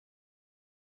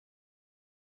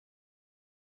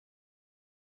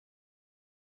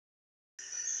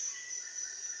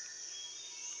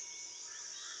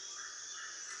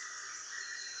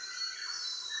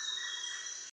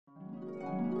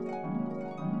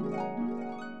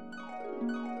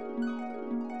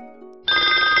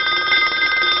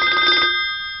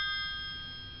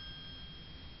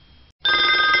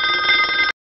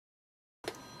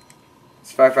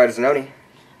Firefighter Sandeno.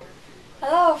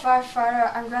 Hello,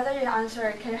 firefighter. I'm glad that you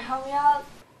answered. Can you help me out?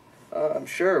 I'm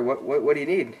sure. What do you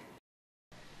need?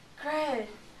 Great.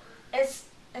 It's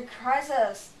a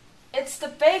crisis. It's the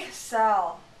bake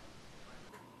sale.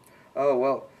 Oh,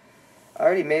 well, I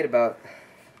already made about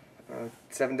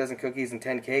 7 dozen cookies and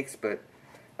 10 cakes, but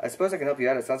I suppose I can help you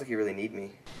out. It sounds like you really need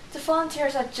me. The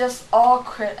volunteers are just all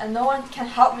quit and no one can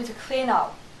help me to clean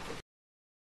up.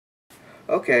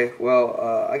 Okay, well,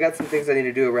 I got some things I need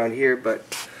to do around here, but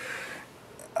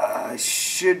I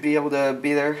should be able to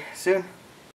be there soon.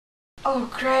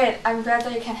 Oh, great. I'm glad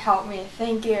that you can help me.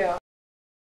 Thank you.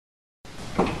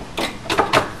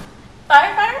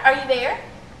 Firefighter, are you there?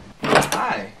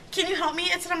 Hi. Can you help me?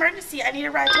 It's an emergency. I need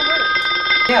a ride to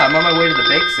work. Yeah, I'm on my way to the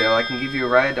bake sale. I can give you a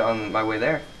ride on my way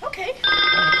there. Okay.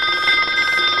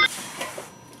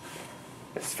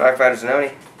 This is Firefighter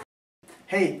Sandeno.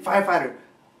 Hey, firefighter,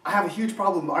 I have a huge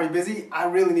problem. Are you busy? I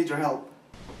really need your help.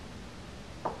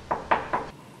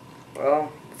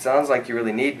 Well, it sounds like you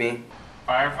really need me.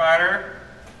 Firefighter?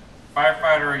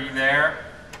 Firefighter, are you there?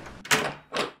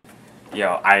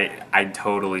 Yo, I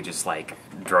totally just like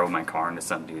drove my car into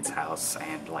some dude's house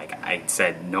and like I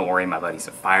said, don't worry, my buddy's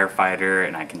a firefighter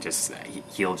and I can just,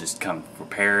 he'll just come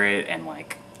repair it and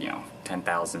like, you know,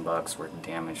 $10,000 worth of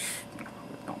damage, you know,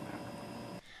 it don't matter.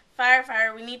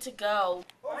 Firefighter, we need to go.